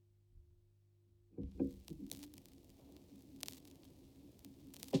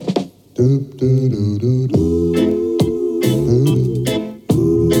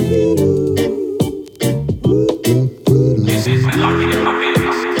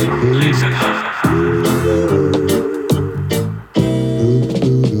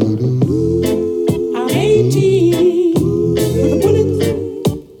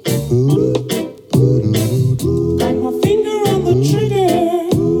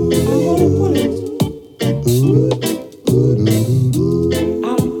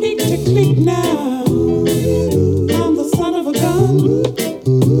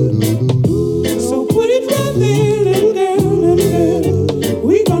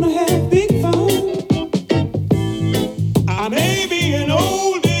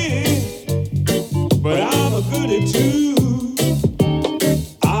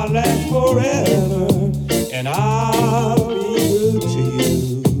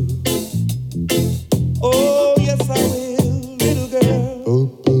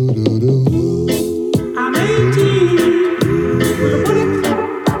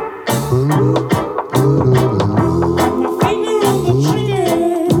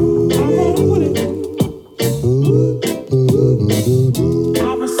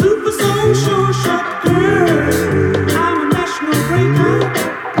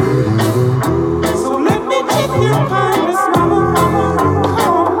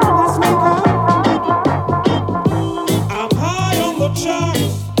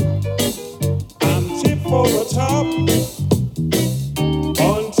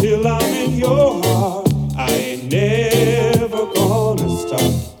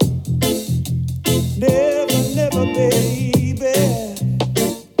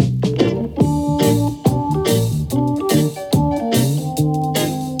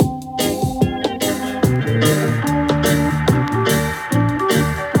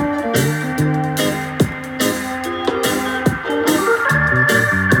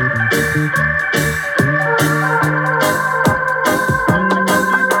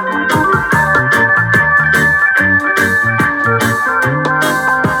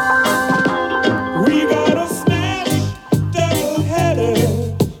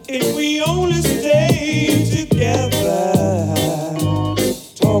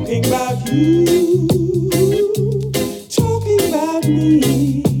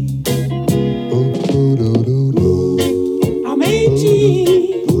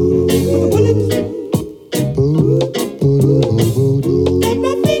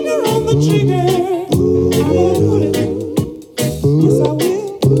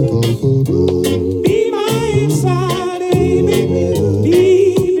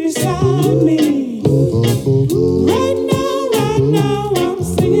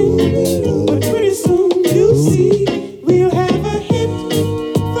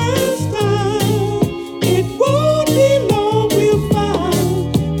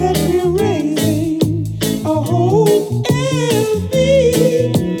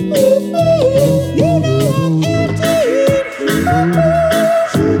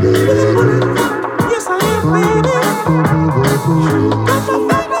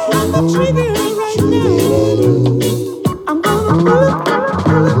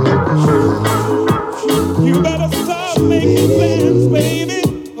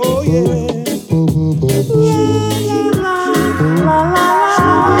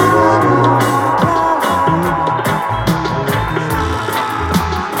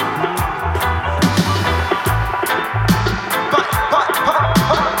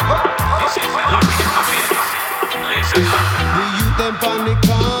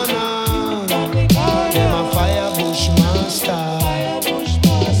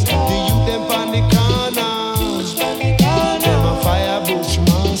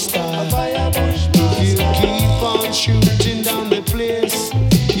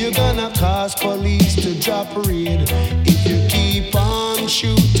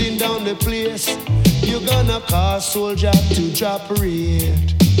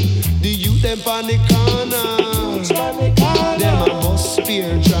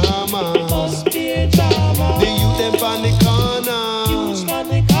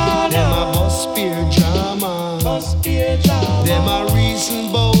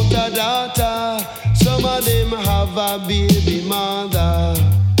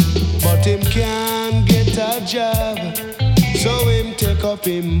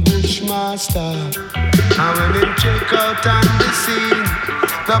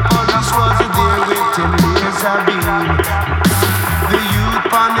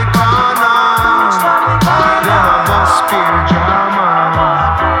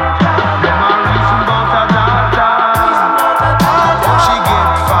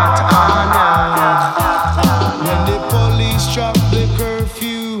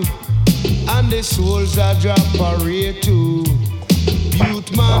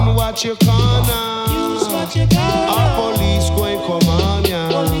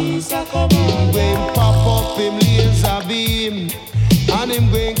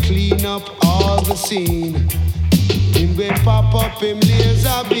scene. Him going pop up him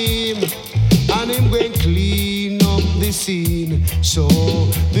laser beam, and him going clean up the scene. So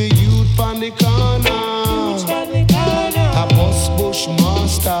the youth on the corner, a bus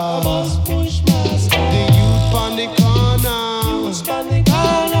bushmaster. The youth on the corner,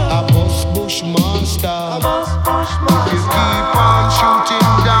 a bus bushmaster. You keep on shooting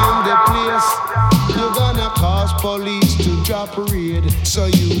down the place, you're gonna cause police to drop a raid. So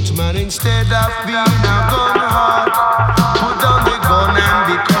youth man, instead of being a gun hawk, put down the gun and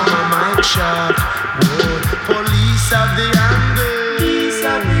become a mic shark. Whoa, police have the anger,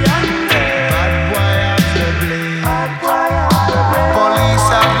 bad boy have the blame. Police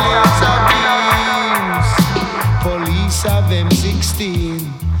have laser beams, police have M16.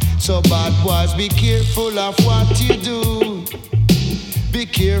 So bad boys, be careful of what you do, be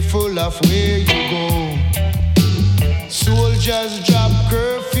careful of where you go. Soldiers drop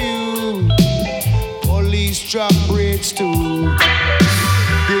curfew, police drop rates too.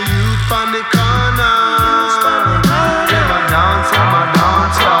 The youth on the corner, them a dance, them a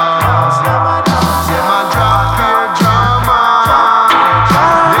dance, them a drop their drama,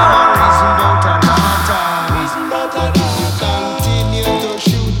 them a reason bout a data. You continue to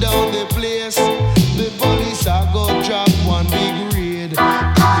shoot down the place, the police are go drop one big raid. If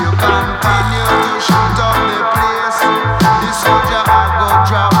you continue to shoot up the place, the soldier are go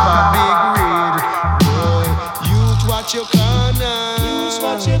drop a big raid. Boy, youth watch your corner,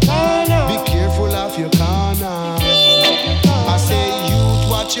 be careful of your corner. I say youth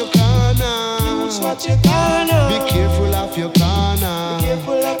watch your corner, be careful of your corner.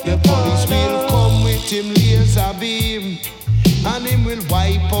 The police will come with him laser beam, and him will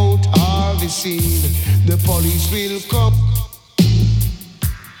wipe out all the scene. The police will come.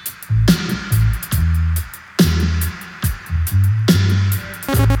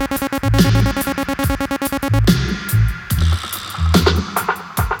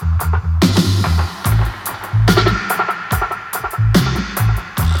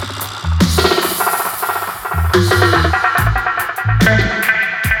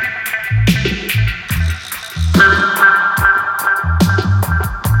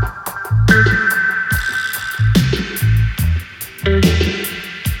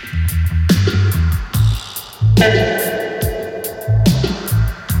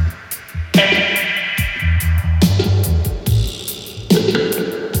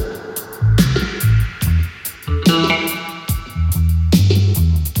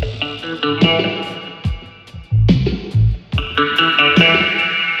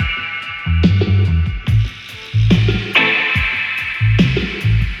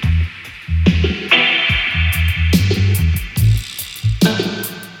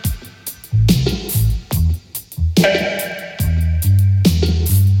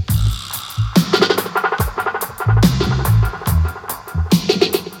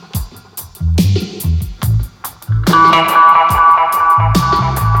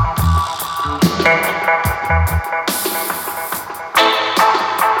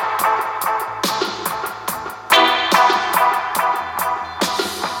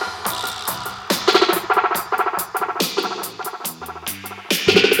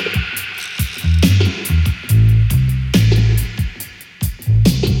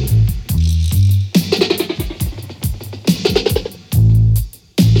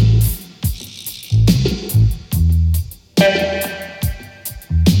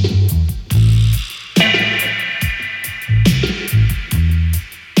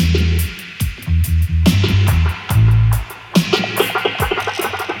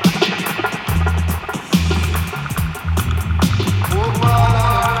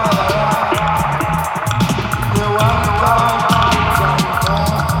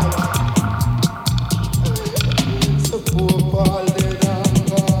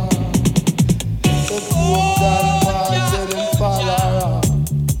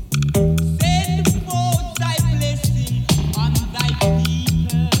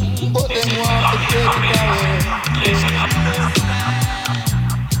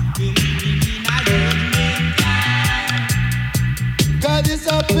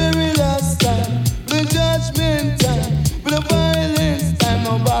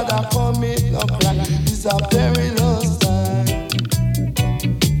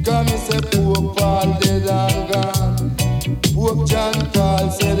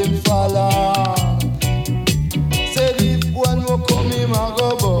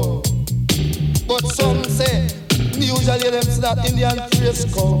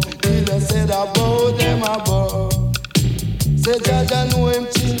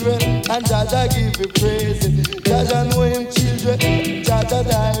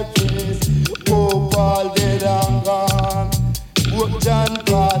 Oh Paul dead and gone. Pope John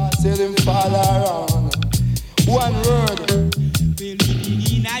Paul said him fall around. One word,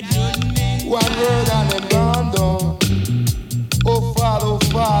 one word and him gone down. Oh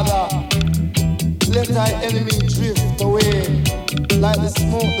Father, let thy enemy drift away, like the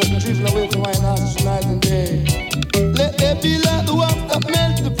smoke that drift away from my nostrils night and day. Let there be like the wax that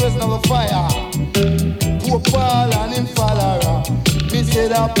melts in the presence of a fire. Poor Paul and him fall around. Me say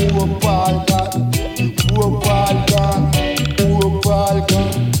that poor Paul gone, poor Paul gone, poor Paul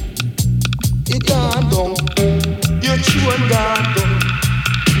gone. He gone down, your tune gone down.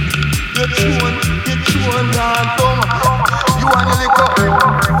 Your tune gone down. You want to lick up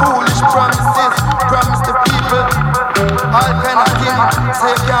foolish promises, promise the people all kind of things.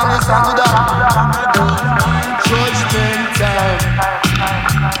 Say can't listen to that. Judgment time.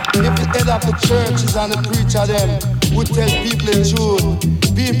 If the head of the churches and the preacher them would tell people the truth,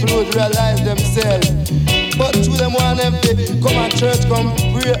 people would realize themselves. But to them want them to come to church, come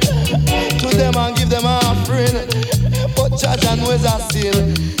pray to them and give them an offering. But judge and knows a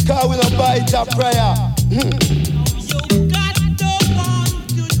sin, cause we don't buy it a prayer.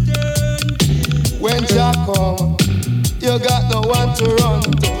 When Jah come, you got no one to run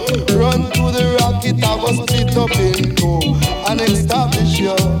to. Run to the rock, it a go split up in two and establish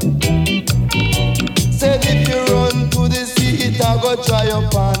you. Said if you run to the sea, it a go dry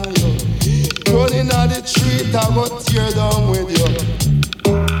up on you. Running on the tree, it a go tear down with you.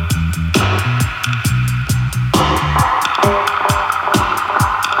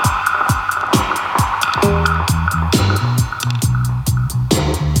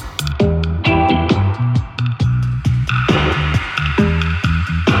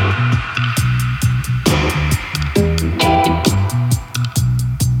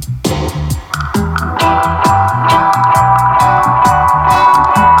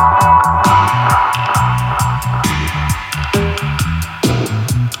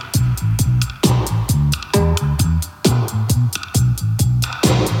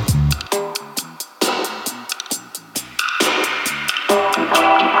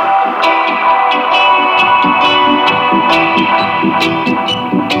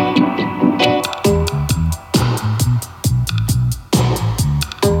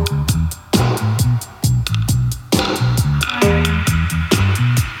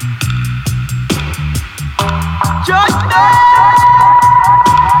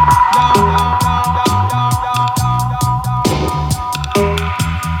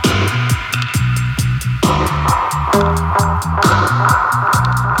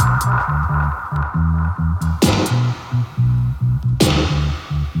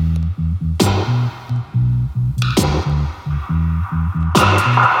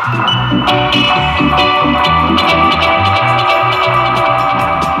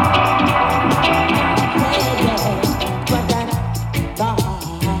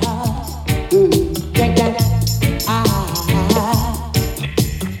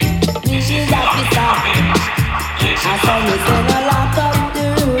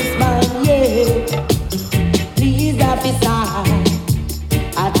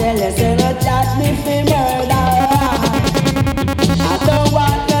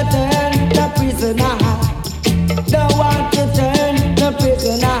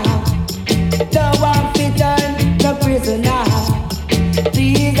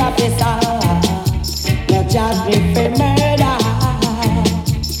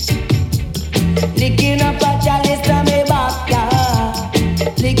 Licking up a chalice from me back.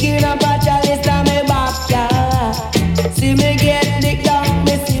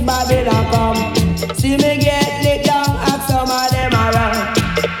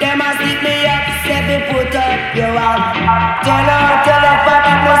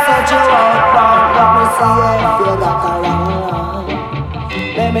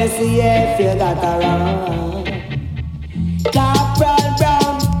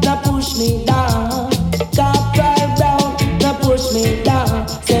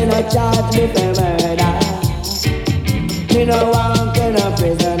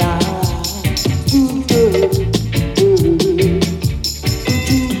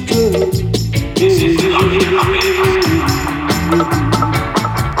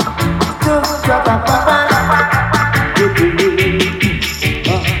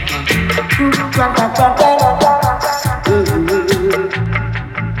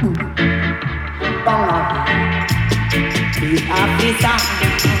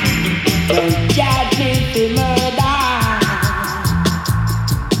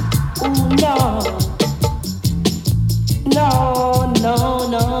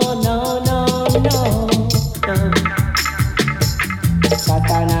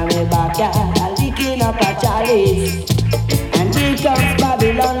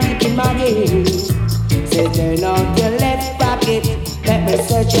 me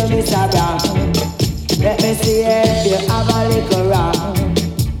search you, Mr. Brown. Let me see if you have a little round.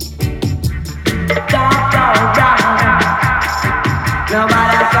 Down, down, down.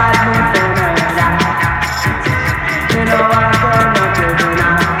 Nobody got me for murder. You know I'm gonna do it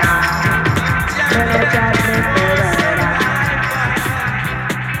now. Nobody got me for murder.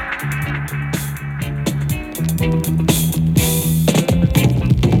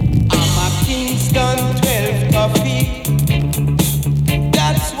 I'm a Kingston 12 coffee.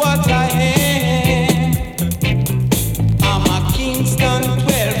 That's what I am. I'm a Kingston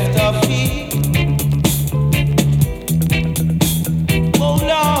 12 coffee. Oh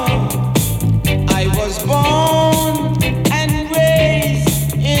Lord, I was born and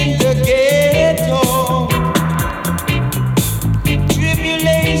raised in the ghetto.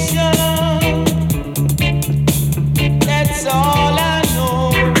 Tribulation, that's all I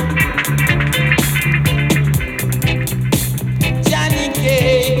know. Johnny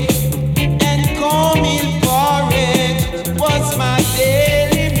Cake and cornmeal porridge was my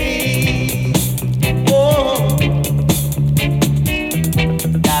daily meal. Oh,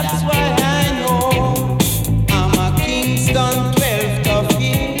 that's why I know I'm a Kingston 12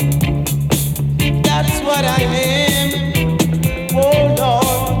 coffee. That's what I am. Oh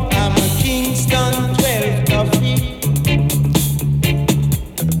Lord, I'm a Kingston 12 coffee.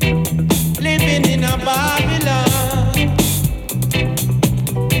 Living in a Babylon.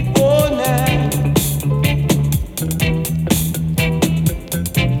 Oh, now.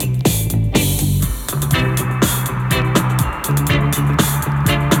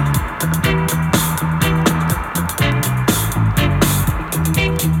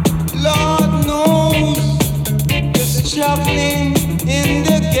 Lord knows the struggling in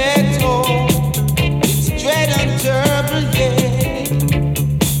the ghetto. It's dread and terrible, yeah.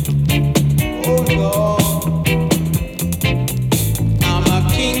 Oh Lord, I'm a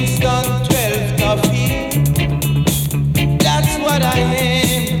Kingston 12 coffee. That's what I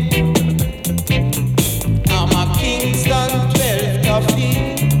am. I'm a Kingston 12 coffee.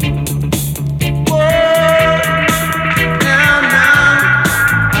 Whoa, now, now,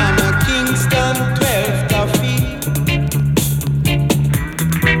 I'm a Kingston 12 coffee.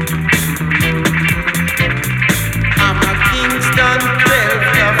 I'm a Kingston 12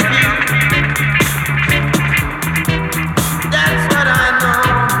 coffee. That's what I know.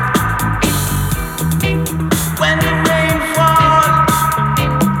 When the rain falls,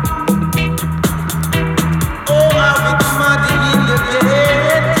 oh, how it's muddy in the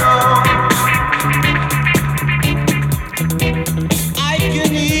ghetto. I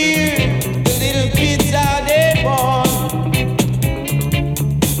can hear the little kids how they born.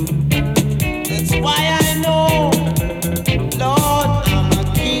 That's why I know, Lord, I'm a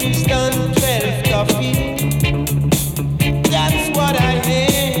Kingston 12 coffee. That's what I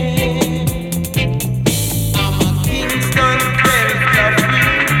am. I'm a Kingston 12 coffee.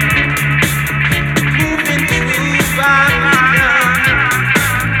 Moving through Babylon.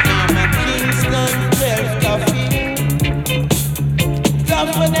 I'm a Kingston 12 coffee.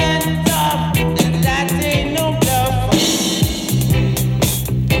 Tougher than tough, and that ain't no bluff.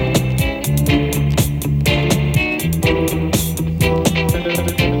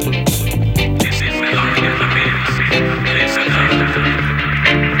 This is Malari in the mix. Listen up.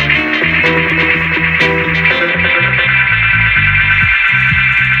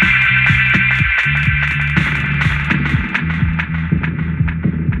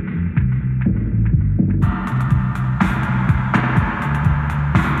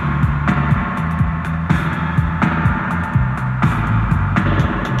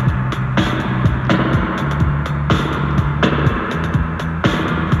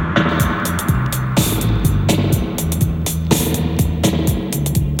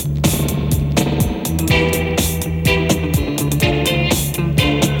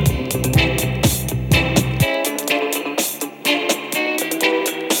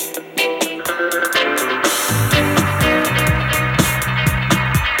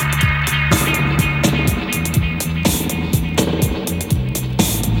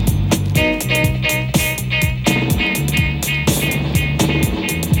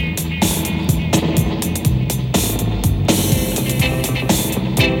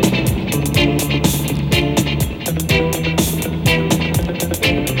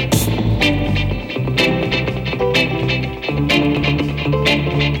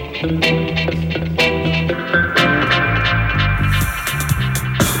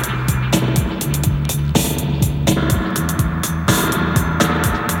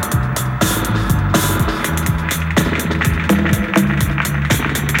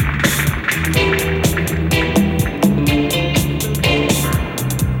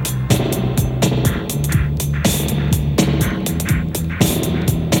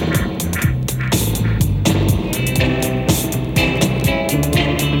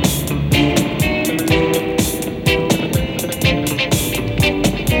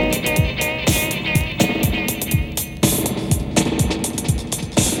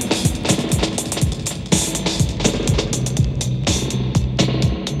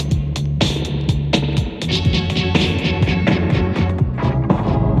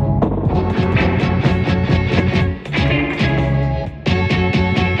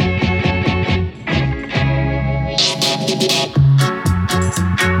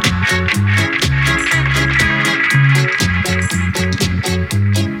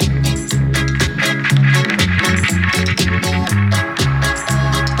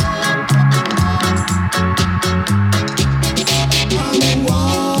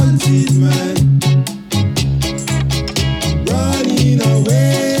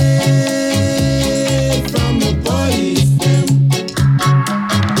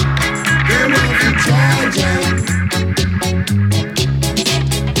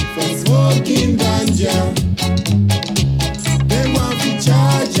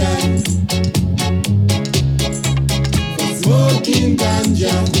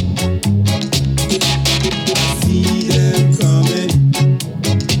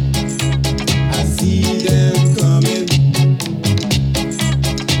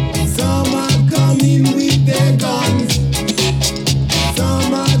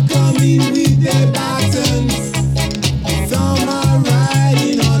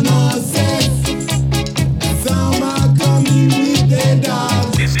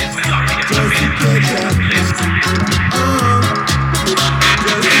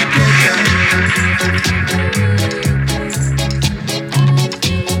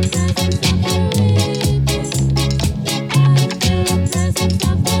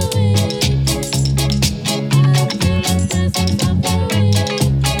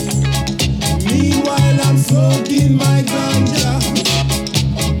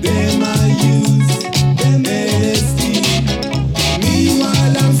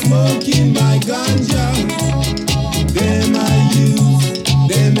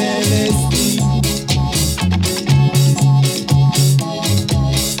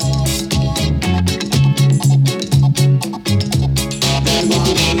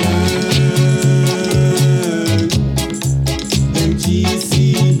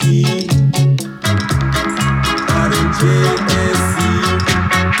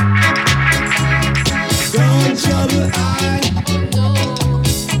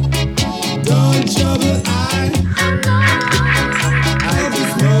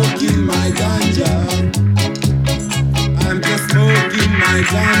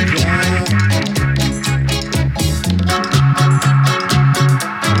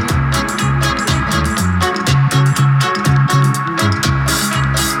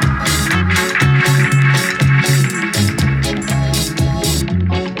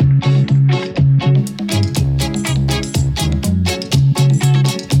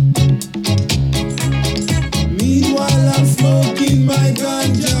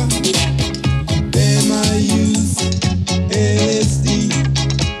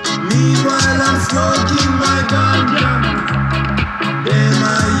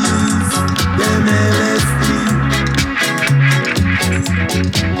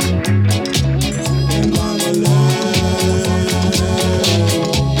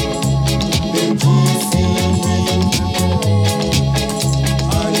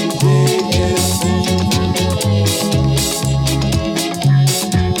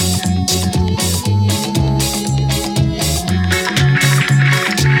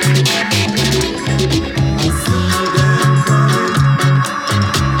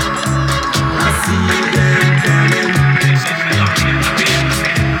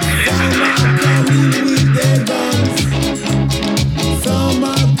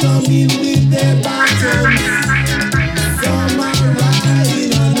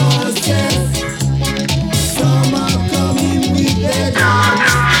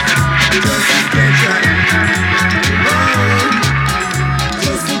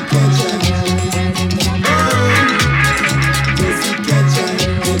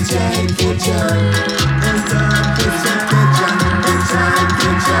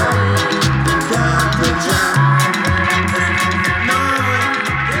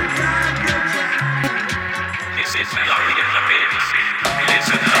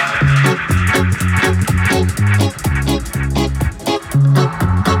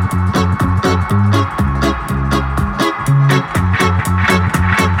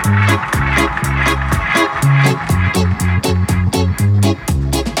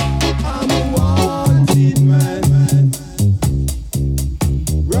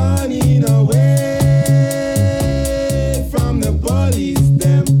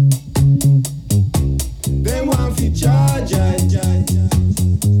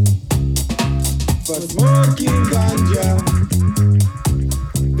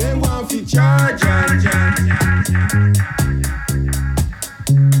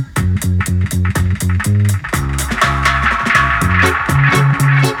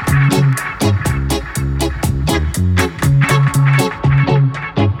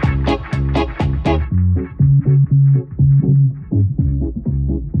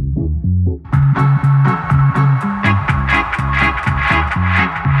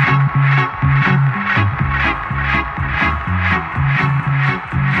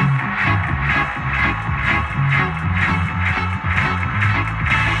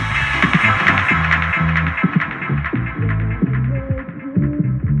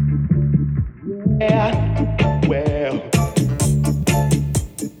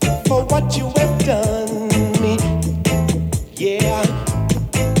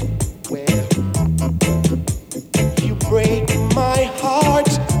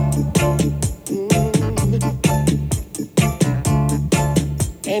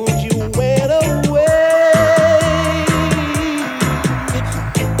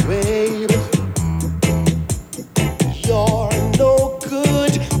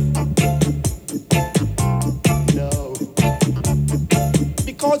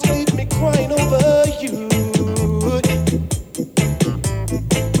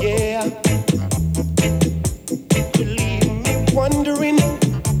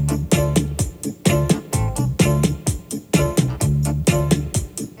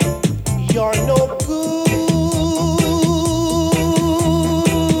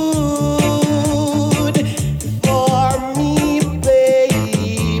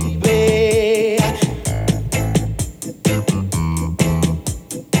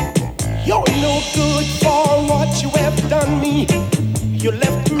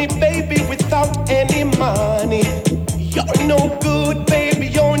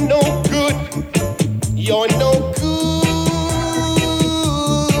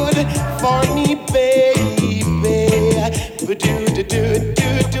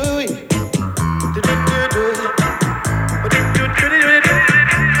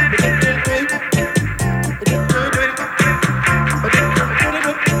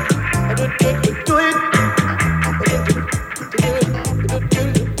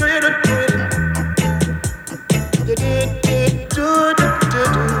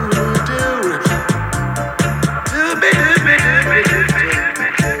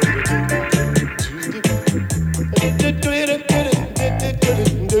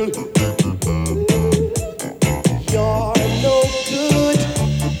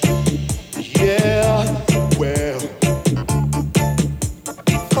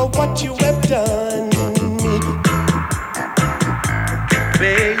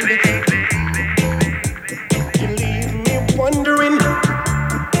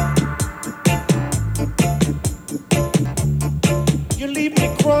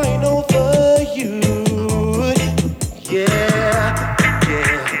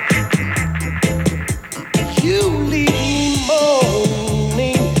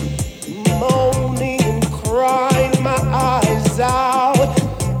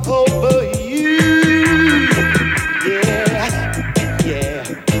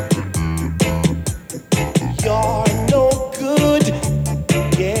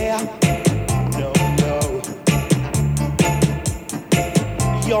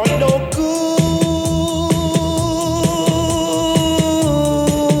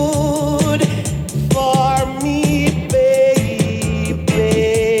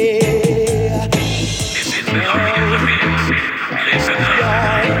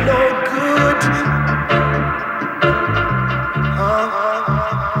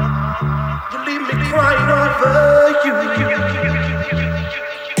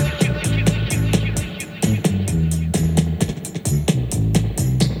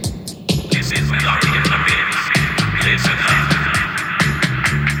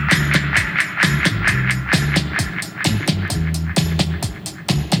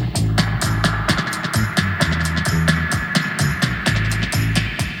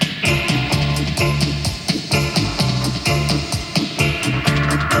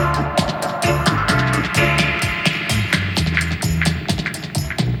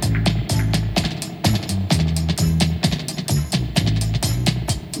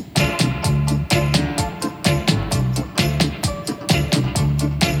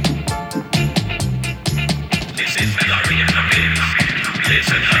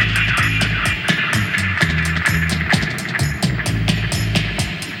 Listen up.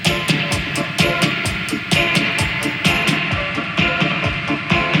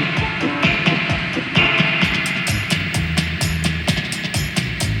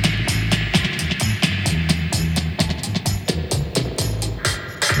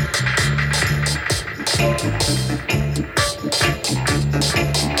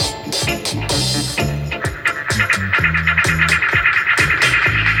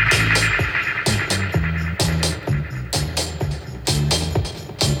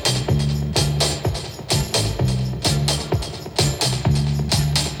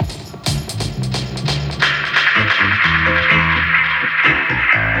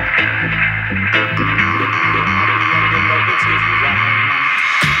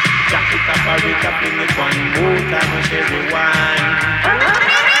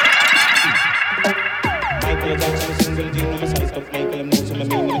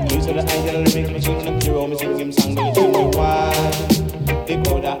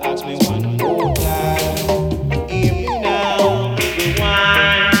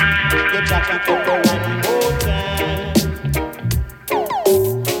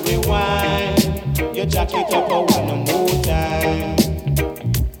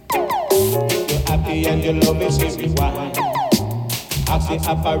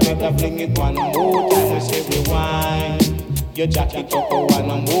 Operator, fling it one more time. We say rewind. You jack it up one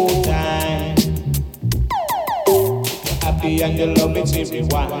more time. You're happy and you love it, say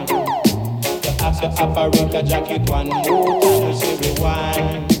rewind. You ask your operator, jack it one more time. We say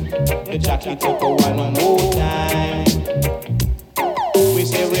rewind. You jack it up one more time. We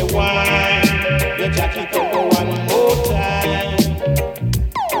say rewind. You jack it up one more time.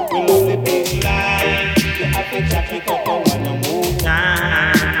 We love the bass line. You have to jack it up one more time.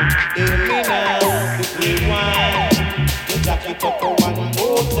 Hear me now, if rewind. You jack it up one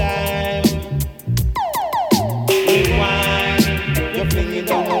more time. Rewind, you fling it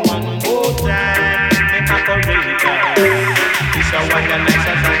down one more time. Me operator, this a one that nice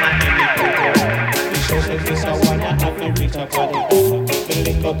as on any cocoa. The show says this a one that have to reach up on it. The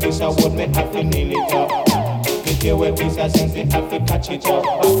link up this a wood, me have to nail it up. Me hear where this a sing, me have to catch it up.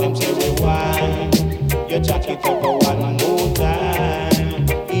 But them say rewind, you jack it up one more time.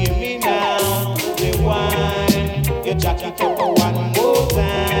 Hear me now, rewind, you jack it up one more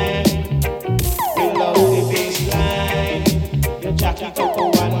time. We love the bass line, you jack it up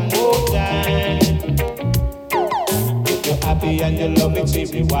one more time. If you're happy and you love it, say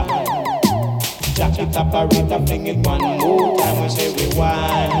rewind. Jack it up, operator, fling it one more time. We say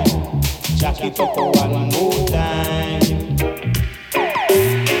rewind, jack it up one more time.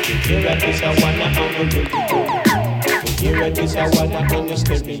 Here it is, I wanna on the radio. Here it is, I wanna on the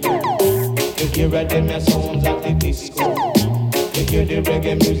stereo. You hear them your sounds at the disco. You hear the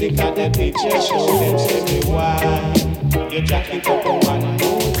reggae music at the picture show. Them say rewind, you jack it up one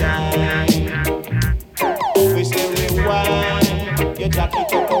more time. We say rewind, you jack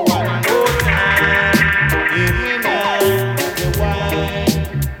it up one more time. Hear me now,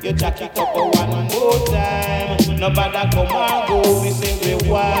 rewind, you jack it up one more time. Nobody come and go, we say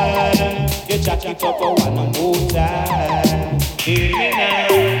rewind, you jack it up one more time. Hear me now,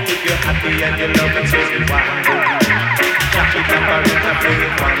 if you're happy and you love it, say rewind. Jack it up and it up, bring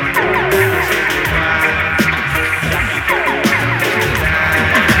it one more time. Say rewind, jack it up one more time.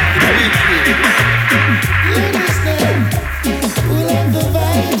 You understand? We love the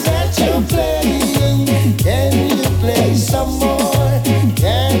vibes that you're playing. Can you play some more?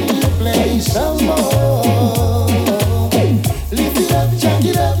 Can you play some more? Lift it up, jack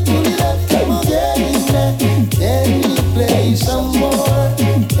it up, pull it up, come on, get in there. Can you play some more?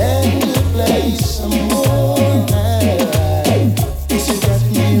 Can you play some more? This has got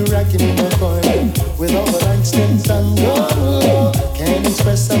me right.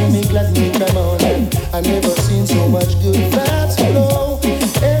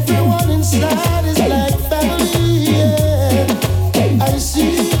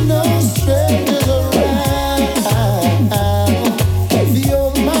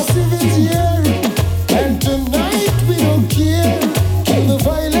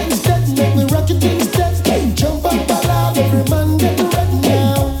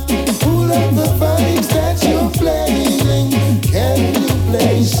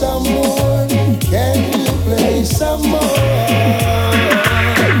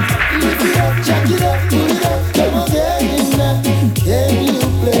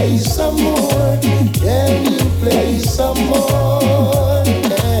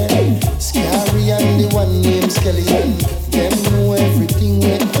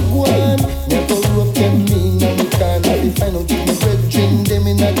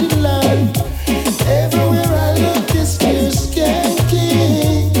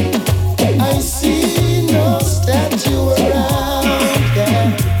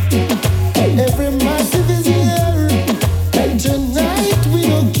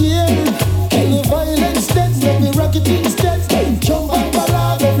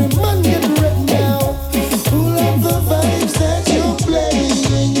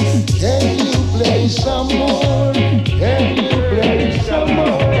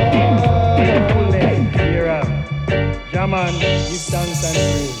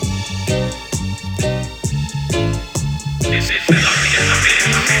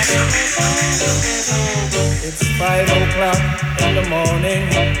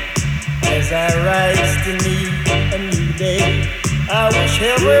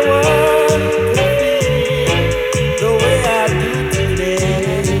 everyone could feel the way I do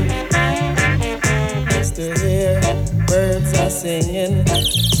today. Just to hear birds are singing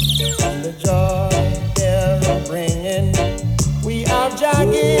and the joy they're bringing. We have Jah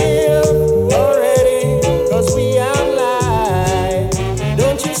give already, 'cause we are live.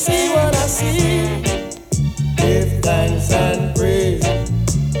 Don't you see what I see? Give thanks and praise.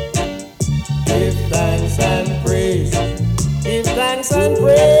 Give thanks and praise. Give thanks and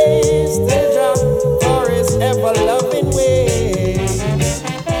praise to Jah for His ever-loving ways.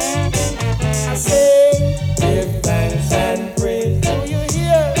 I say, give thanks and praise. Do you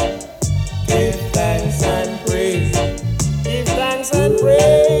hear? Give thanks and praise. Give thanks and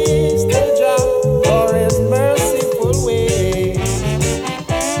praise to Jah for His merciful ways.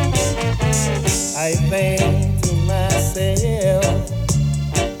 I think to myself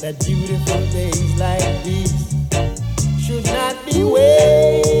that beautiful days like these should not be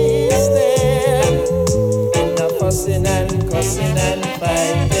wasted in the fussing and cussing and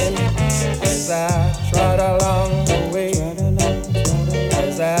fighting. As I trot along the way,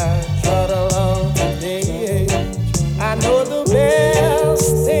 as I trot along today, I know the best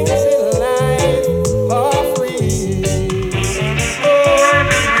things in life are free. Oh,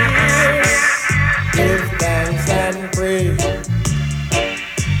 please, give thanks and praise.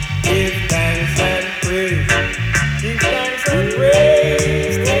 Give thanks and praise. Give thanks and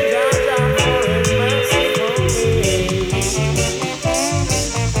praise to Jah Jah for His merciful ways.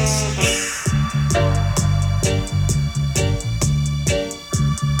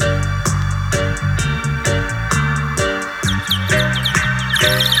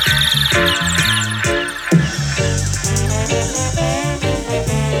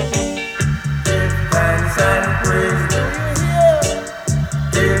 Give thanks and praise. Do you hear?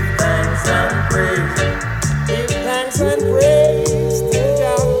 Give thanks and praise. Give thanks and praise to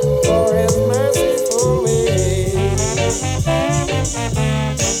Jah for His merciful ways.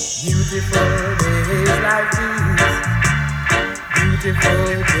 Beautiful days like these, beautiful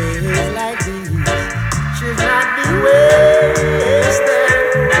days like these should not be wasted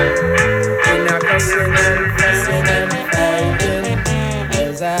in a cussing and fussing and fighting.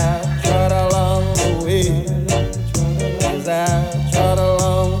 As I trot along the way, as I trot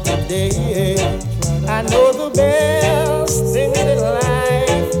along today, I know the best things in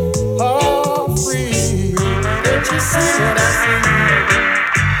life are free. Don't you see what I see?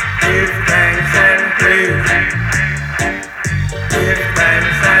 Give thanks and praise. Give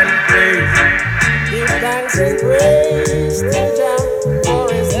thanks and praise. Give thanks and praise to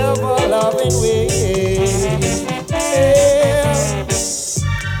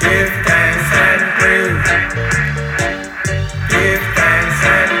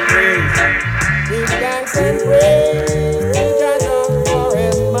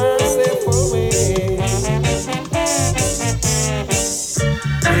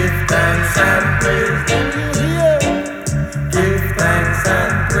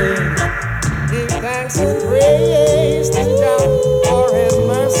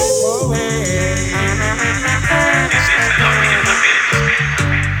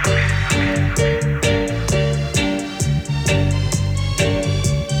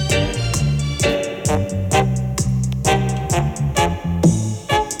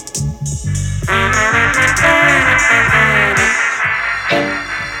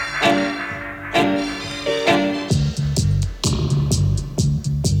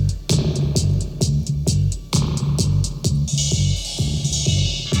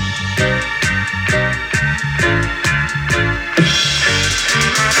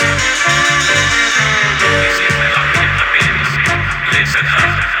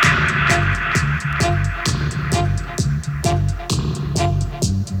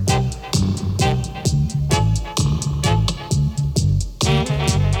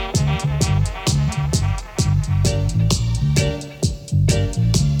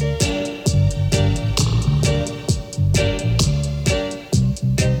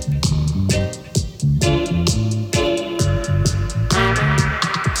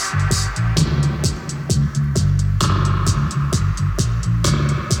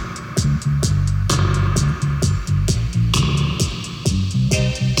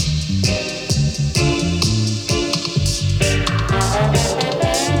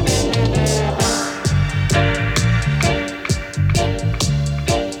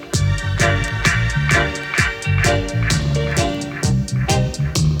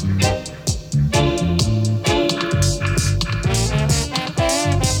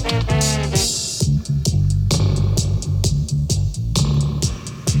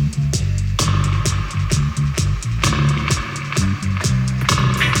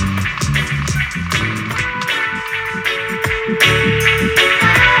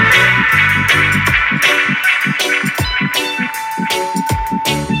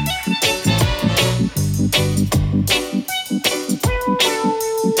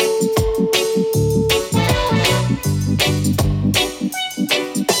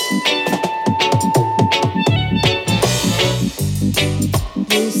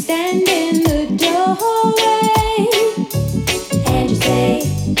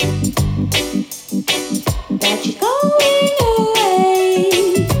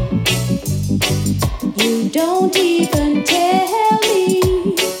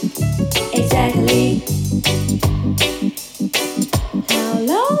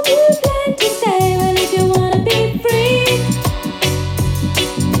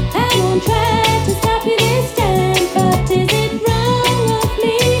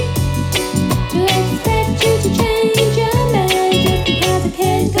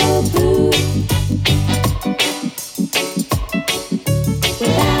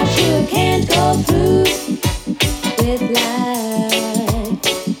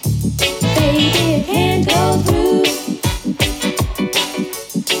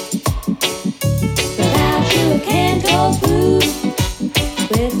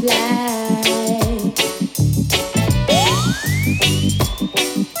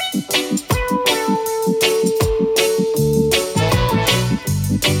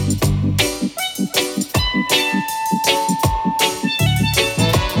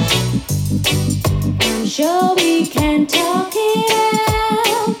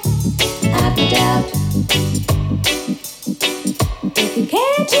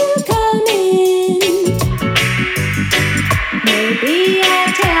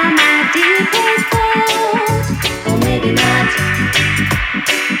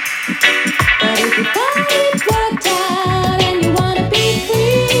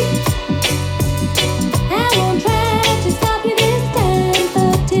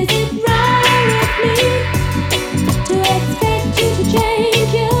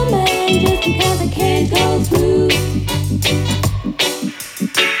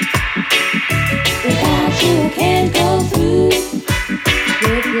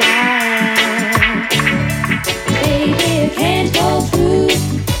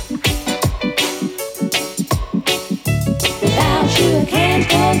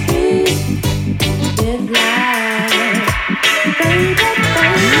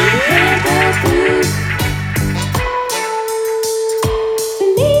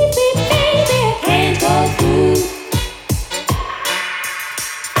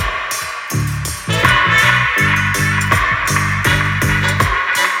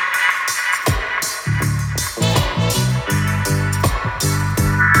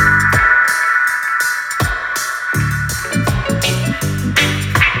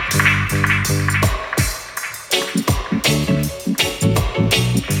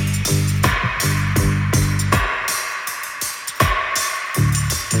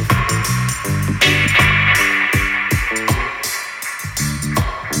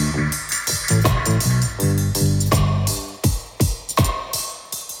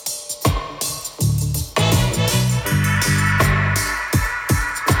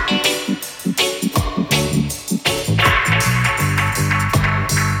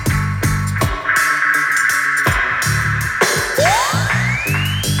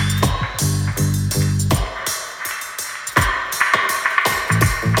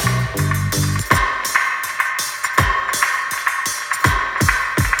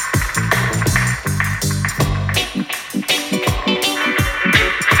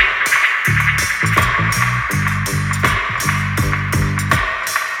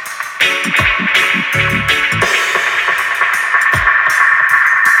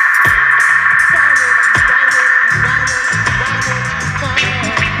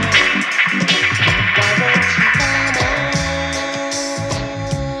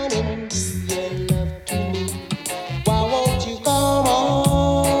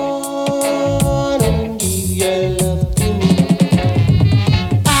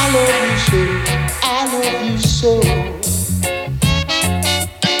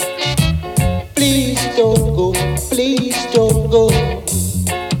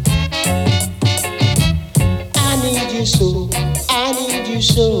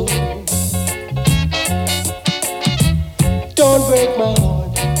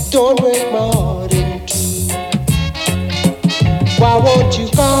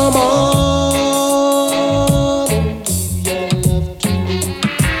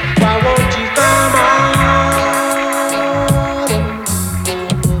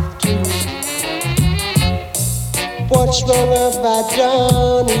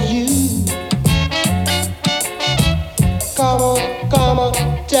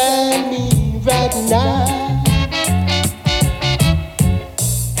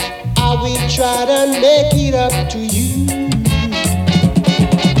will try to make it up to you.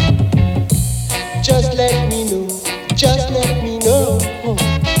 Just let me know, just let me know.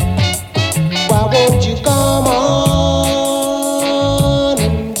 Why won't you come on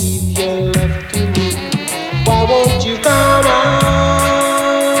and give your love to me? Why won't you come on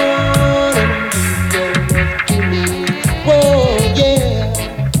and give your love to me? Whoa, yeah.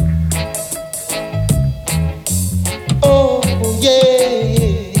 Oh, yeah.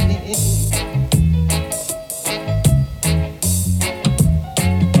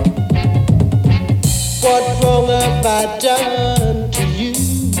 What wrong have I done to you?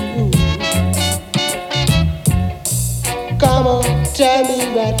 Come on, tell me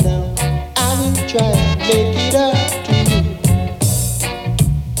right now. I will try and make it up to you.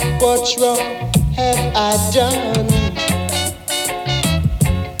 What wrong have I done?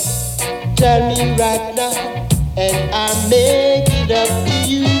 Tell me right now, and I'll make it up to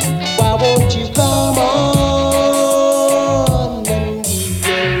you. Why won't you come on and give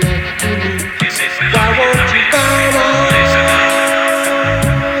your love to me? Why won't you come on and give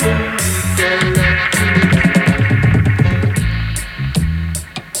your love to me?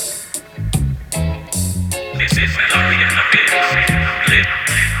 This is Malari and the Biz.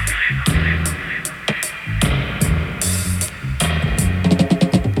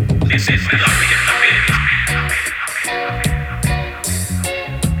 This is Malari and the Biz.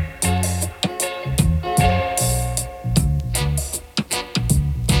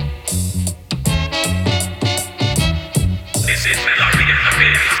 This is Malari and the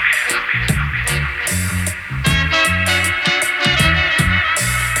Biz.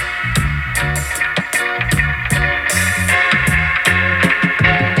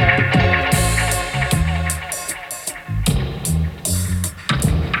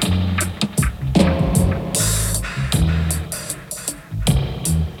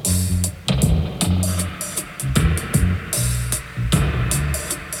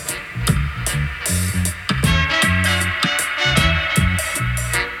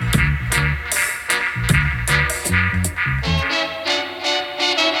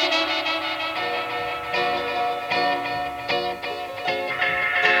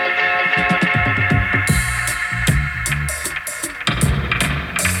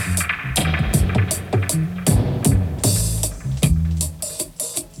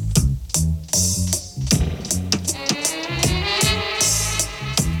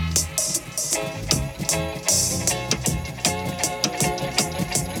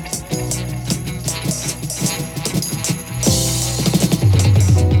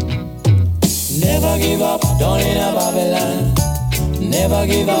 Never give up, down in a Babylon. Never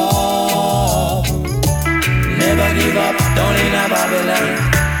give up. Never give up, down in a Babylon.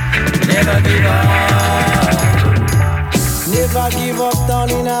 Never give up. Never give up down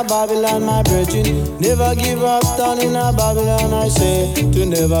in a Babylon, my brethren. Never give up down in a Babylon. I say to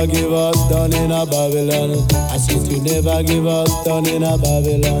never give up down in a Babylon. I say to never give up down in a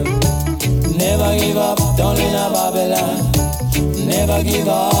Babylon. Never give up, down in a Babylon. Never give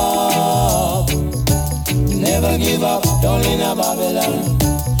up. Never give up, down in a Babylon.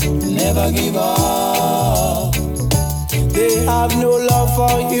 Never give up. They have no love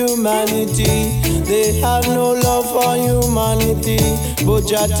for humanity. They have no love for humanity. But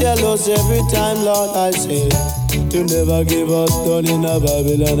Jah tell us every time, Lord, I say, to never give up down in a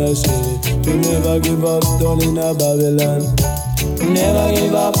Babylon. I say, to never give up down in a Babylon. Never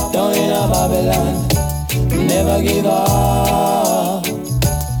give up, down in a Babylon. Never give up.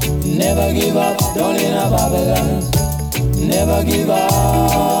 Never give up, down in a Babylon. Never give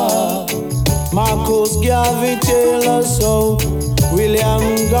up. Marcus Garvey tell us so.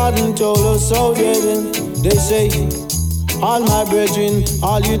 William Gordon told us so, brethren. They say, all my brethren,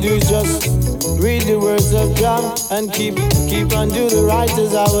 all you do is just read the words of Jah and keep on do the right,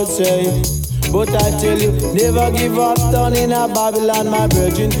 as I would say. But I tell you, never give up down in a Babylon, my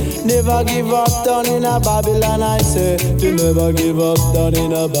brethren. Never give up down in a Babylon, I say. To never give up down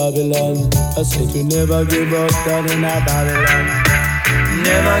in a Babylon. I say to never give up down in a Babylon.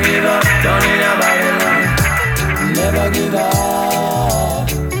 Never give up, down in a Babylon. Never give up.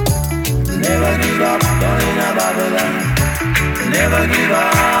 Never give up, down in a Babylon. Never give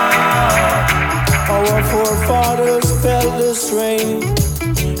up. Our forefathers felt the strain,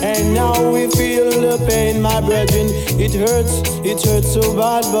 and now we feel the pain, my brethren. It hurts so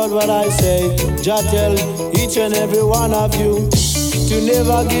bad, but what I say, Jah tell each and every one of you to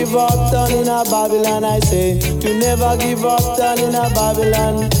never give up down in a Babylon. I say, to never give up down in a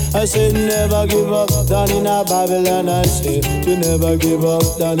Babylon. I say, never give up down in a Babylon. I say, to never give up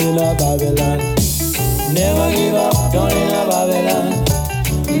down in a Babylon. Never give up, down in a Babylon.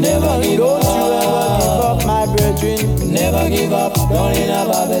 Never Don't you ever give up, my brethren. Never give up, down in a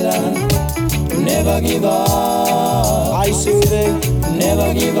Babylon. Never give up. I say they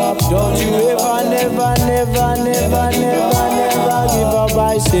never give up. Don't you ever, never give up.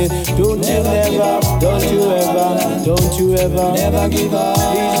 I say, don't you ever, never give up.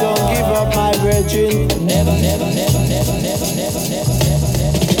 Please don't give up, my brethren. Never.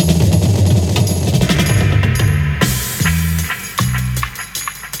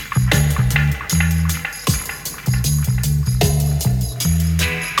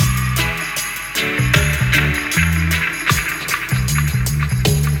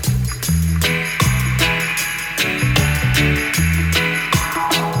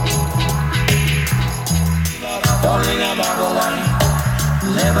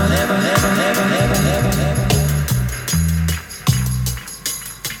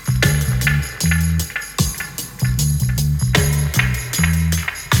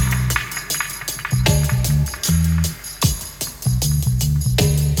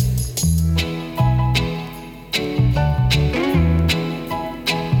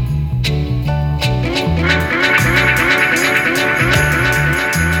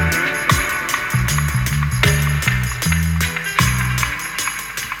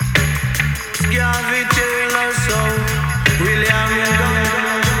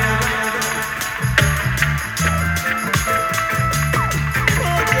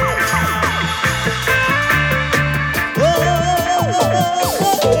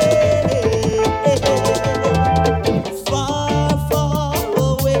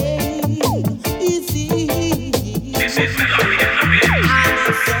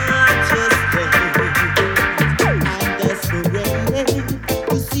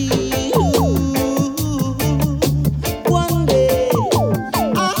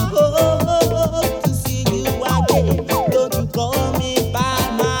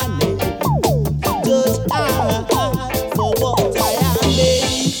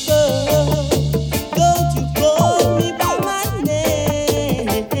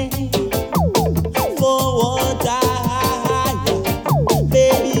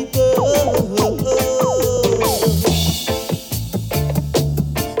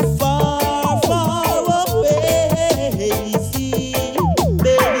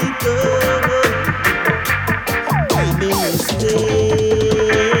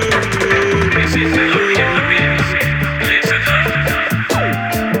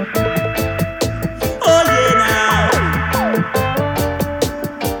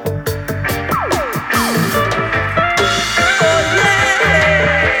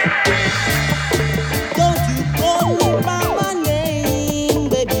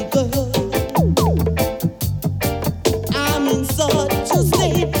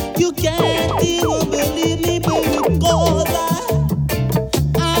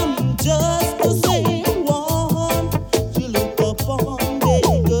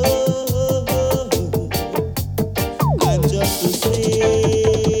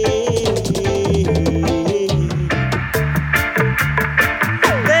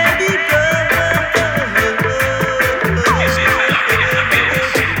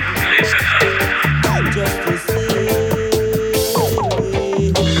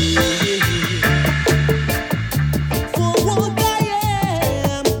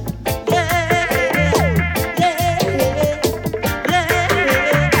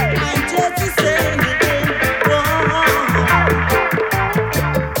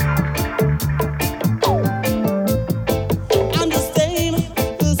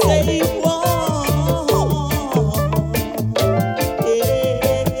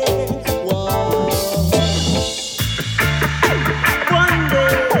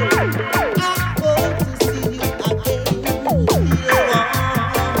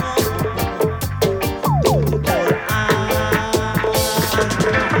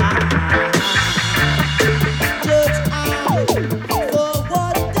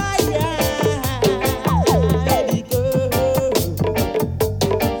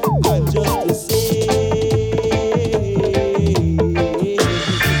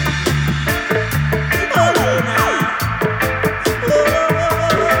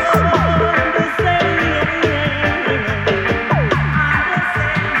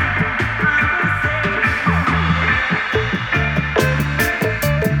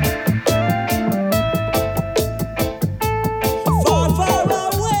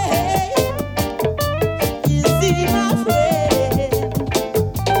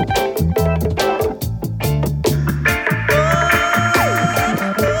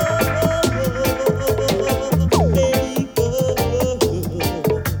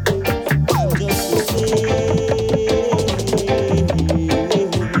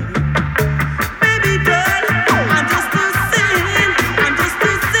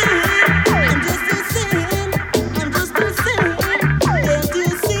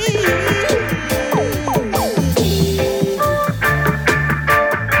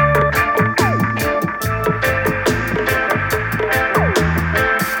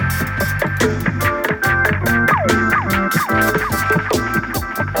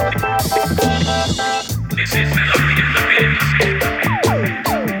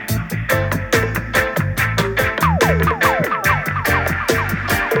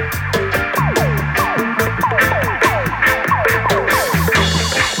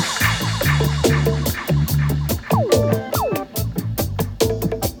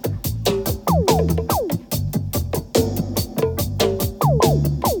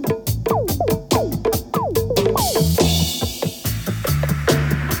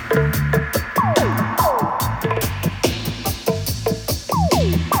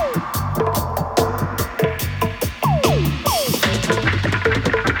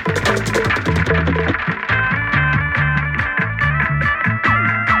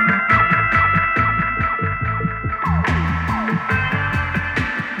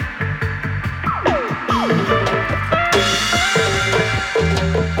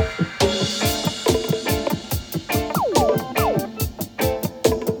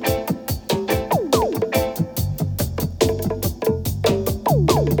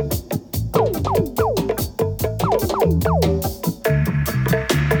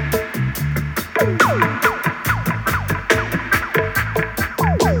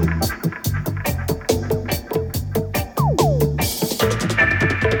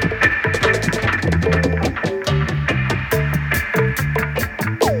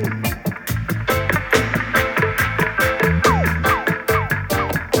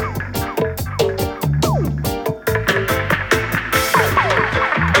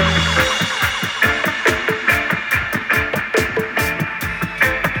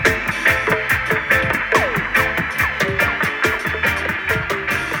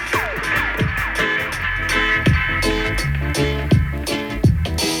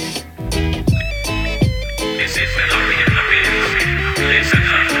 is Malari.